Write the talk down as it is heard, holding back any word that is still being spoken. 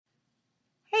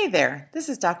Hey there, this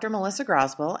is Dr. Melissa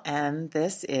Grosboll, and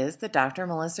this is the Dr.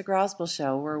 Melissa Grosboll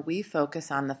Show, where we focus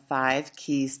on the 5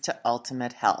 keys to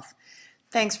ultimate health.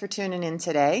 Thanks for tuning in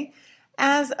today.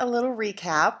 As a little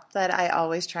recap that I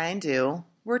always try and do,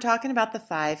 we're talking about the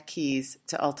 5 keys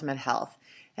to ultimate health.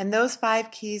 And those 5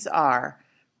 keys are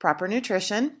proper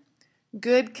nutrition,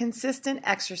 good consistent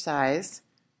exercise,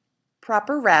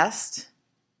 proper rest,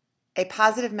 a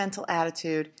positive mental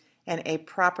attitude, and a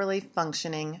properly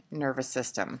functioning nervous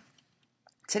system.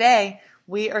 Today,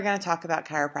 we are going to talk about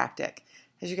chiropractic.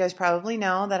 As you guys probably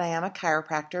know, that I am a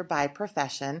chiropractor by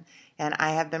profession, and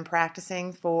I have been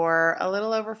practicing for a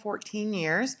little over 14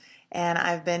 years, and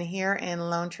I've been here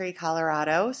in Lone Tree,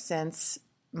 Colorado since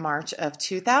March of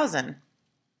 2000.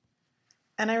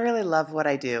 And I really love what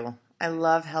I do. I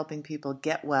love helping people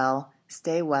get well,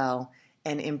 stay well,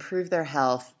 and improve their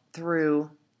health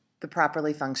through the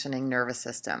properly functioning nervous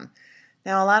system.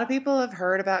 Now, a lot of people have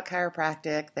heard about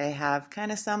chiropractic. They have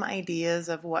kind of some ideas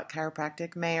of what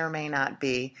chiropractic may or may not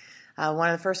be.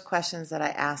 One of the first questions that I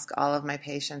ask all of my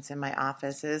patients in my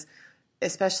office is,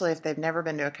 especially if they've never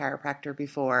been to a chiropractor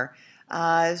before,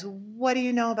 is what do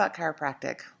you know about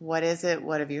chiropractic? What is it?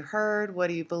 What have you heard? What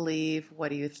do you believe? What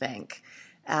do you think?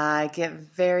 I get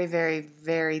very, very,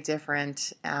 very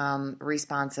different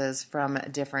responses from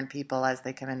different people as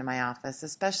they come into my office,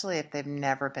 especially if they've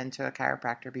never been to a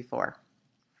chiropractor before.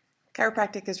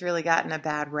 Chiropractic has really gotten a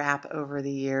bad rap over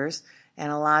the years,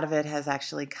 and a lot of it has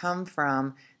actually come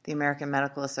from the American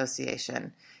Medical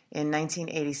Association. In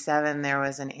 1987, there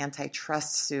was an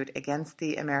antitrust suit against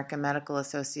the American Medical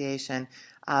Association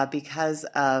because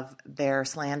of their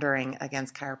slandering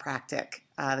against chiropractic.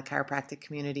 The chiropractic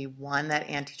community won that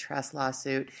antitrust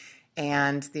lawsuit,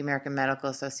 and the American Medical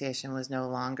Association was no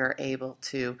longer able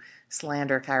to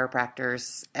slander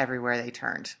chiropractors everywhere they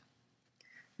turned.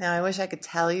 Now, I wish I could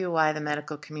tell you why the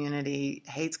medical community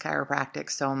hates chiropractic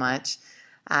so much.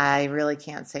 I really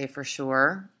can't say for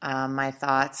sure. My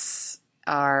thoughts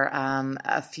are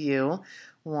a few.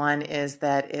 One is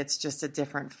that it's just a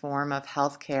different form of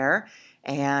healthcare,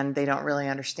 and they don't really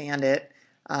understand it.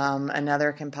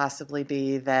 Another can possibly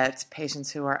be that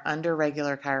patients who are under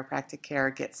regular chiropractic care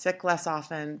get sick less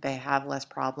often, they have less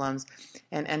problems,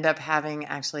 and end up having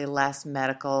actually less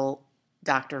medical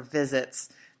doctor visits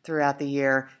throughout the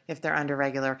year if they're under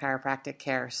regular chiropractic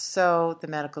care. So the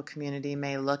medical community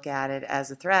may look at it as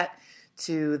a threat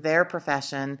to their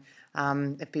profession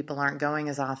if people aren't going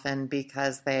as often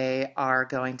because they are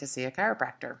going to see a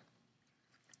chiropractor.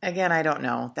 Again, I don't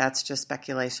know. That's just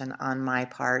speculation on my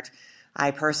part.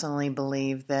 I personally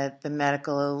believe that the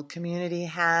medical community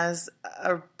has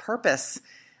a purpose.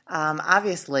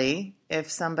 Obviously,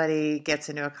 if somebody gets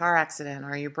into a car accident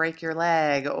or you break your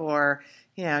leg or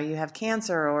you have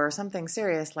cancer or something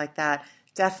serious like that,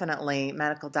 definitely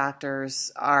medical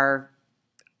doctors are,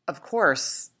 of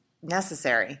course,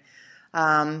 necessary.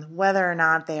 Whether or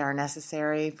not they are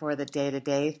necessary for the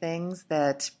day-to-day things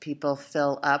that people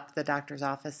fill up the doctor's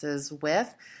offices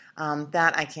with,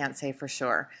 that I can't say for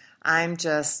sure. I'm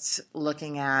just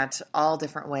looking at all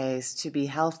different ways to be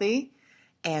healthy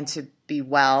and to be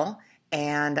well,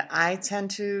 and I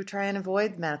tend to try and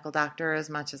avoid the medical doctor as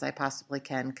much as I possibly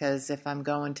can, because if I'm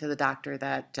going to the doctor,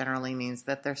 that generally means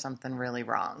that there's something really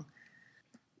wrong.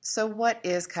 So what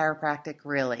is chiropractic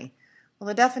really? Well,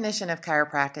 the definition of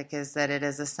chiropractic is that it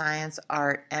is a science,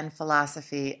 art, and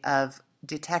philosophy of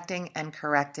detecting and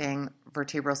correcting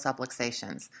vertebral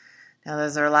subluxations. Now,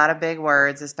 those are a lot of big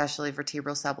words, especially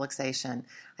vertebral subluxation.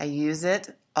 I use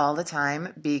it all the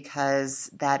time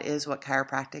because that is what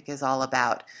chiropractic is all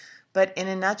about. But in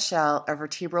a nutshell, a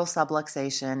vertebral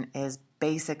subluxation is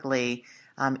basically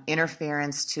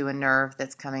interference to a nerve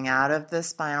that's coming out of the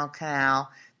spinal canal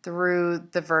through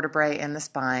the vertebrae in the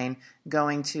spine,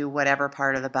 going to whatever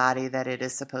part of the body that it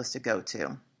is supposed to go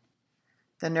to.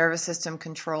 The nervous system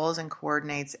controls and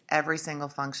coordinates every single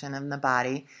function in the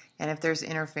body, and if there's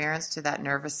interference to that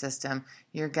nervous system,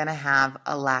 you're going to have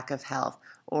a lack of health,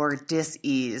 or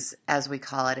dis-ease, as we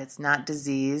call it. It's not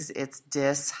disease, it's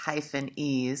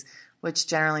dis-ease, which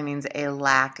generally means a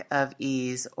lack of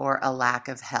ease or a lack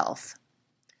of health.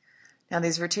 Now,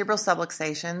 these vertebral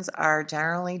subluxations are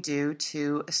generally due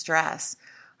to stress.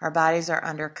 Our bodies are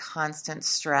under constant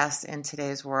stress in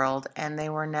today's world, and they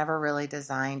were never really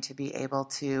designed to be able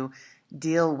to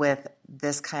deal with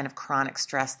this kind of chronic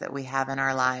stress that we have in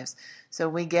our lives. So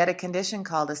we get a condition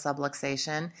called a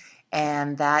subluxation,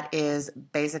 and that is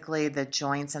basically the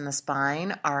joints in the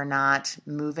spine are not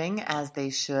moving as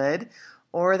they should,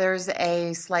 or there's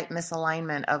a slight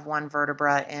misalignment of one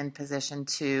vertebra in position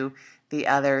to the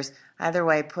others. Either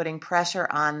way, putting pressure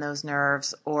on those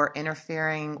nerves or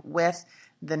interfering with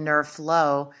the nerve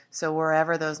flow, so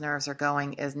wherever those nerves are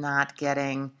going is not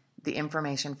getting the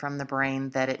information from the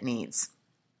brain that it needs.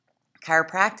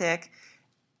 Chiropractic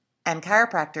and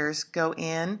chiropractors go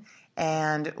in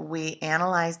and we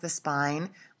analyze the spine,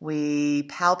 we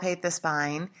palpate the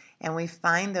spine, and we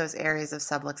find those areas of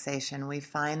subluxation. We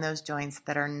find those joints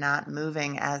that are not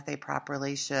moving as they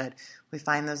properly should. We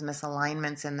find those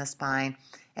misalignments in the spine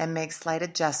and make slight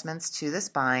adjustments to the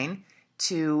spine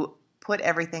to put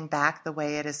everything back the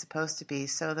way it is supposed to be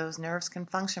so those nerves can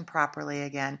function properly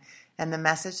again and the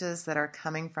messages that are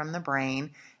coming from the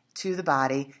brain to the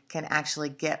body can actually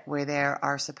get where they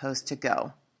are supposed to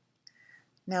go.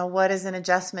 Now, what is an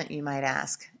adjustment, you might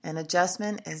ask? An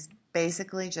adjustment is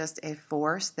basically just a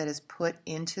force that is put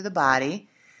into the body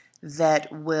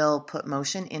that will put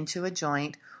motion into a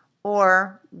joint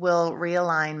or will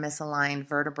realign misaligned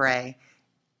vertebrae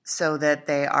so that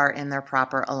they are in their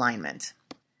proper alignment.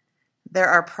 There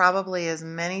are probably as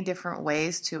many different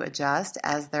ways to adjust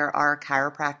as there are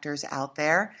chiropractors out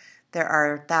there. There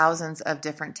are thousands of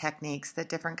different techniques that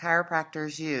different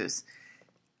chiropractors use.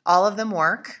 All of them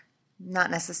work.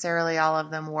 Not necessarily all of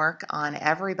them work on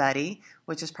everybody,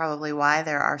 which is probably why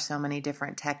there are so many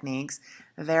different techniques.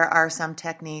 There are some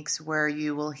techniques where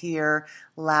you will hear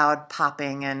loud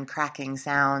popping and cracking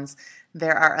sounds.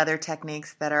 There are other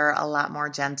techniques that are a lot more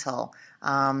gentle.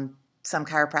 Some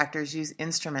chiropractors use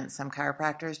instruments. Some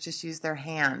chiropractors just use their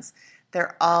hands.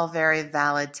 They're all very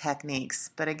valid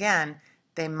techniques. But again,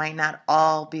 they might not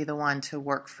all be the one to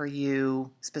work for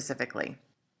you specifically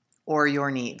or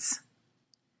your needs.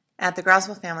 At the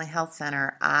Grosville Family Health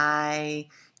Center, I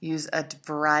use a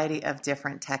variety of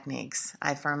different techniques.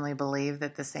 I firmly believe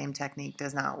that the same technique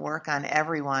does not work on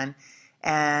everyone,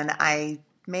 and I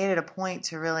made it a point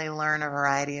to really learn a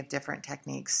variety of different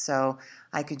techniques so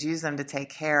I could use them to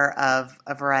take care of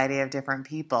a variety of different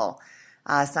people.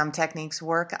 Some techniques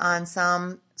work on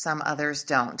some others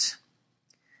don't.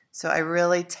 So I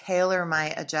really tailor my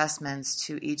adjustments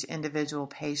to each individual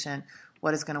patient,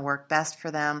 what is going to work best for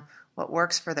them, what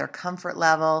works for their comfort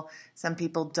level. Some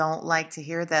people don't like to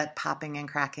hear that popping and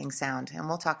cracking sound, and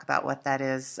we'll talk about what that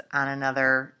is on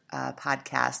another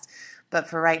podcast. But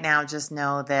for right now, just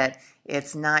know that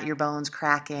it's not your bones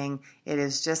cracking. It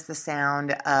is just the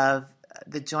sound of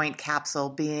the joint capsule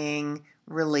being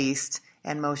released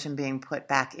and motion being put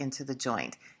back into the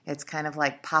joint. It's kind of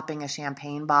like popping a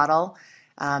champagne bottle,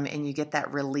 and you get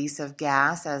that release of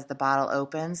gas as the bottle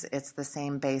opens. It's the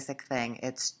same basic thing.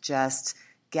 It's just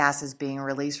gas is being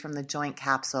released from the joint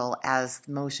capsule as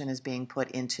motion is being put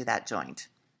into that joint.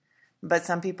 But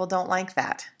some people don't like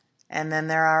that. And then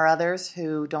there are others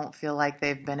who don't feel like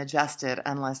they've been adjusted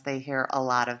unless they hear a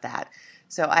lot of that.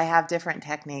 So I have different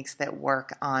techniques that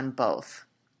work on both.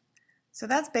 So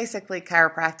that's basically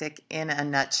chiropractic in a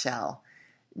nutshell.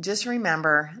 Just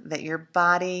remember that your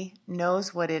body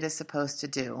knows what it is supposed to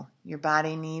do. Your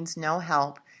body needs no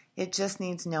help. It just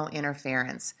needs no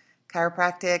interference.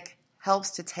 Chiropractic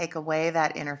helps to take away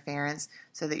that interference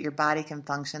so that your body can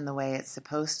function the way it's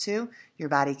supposed to. Your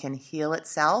body can heal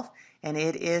itself, and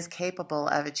it is capable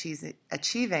of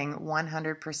achieving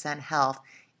 100% health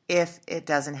if it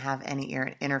doesn't have any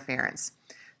interference.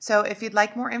 So if you'd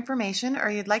like more information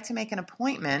or you'd like to make an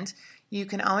appointment, you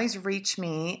can always reach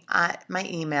me at my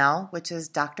email, which is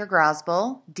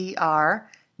drgrosboll, drgrosboll,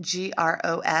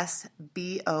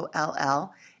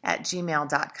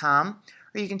 @gmail.com.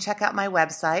 Or you can check out my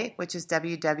website, which is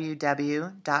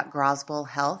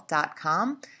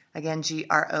www.grosbollhealth.com. Again,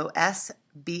 grosboll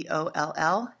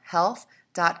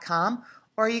health.com.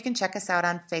 Or you can check us out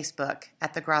on Facebook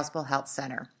at the Grosville Health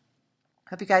Center.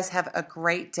 Hope you guys have a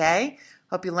great day.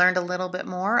 Hope you learned a little bit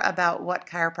more about what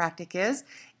chiropractic is,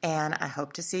 and I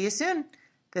hope to see you soon.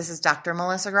 This is Dr.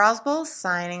 Melissa Grosboll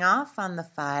signing off on the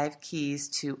 5 Keys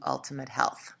to Ultimate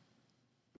Health.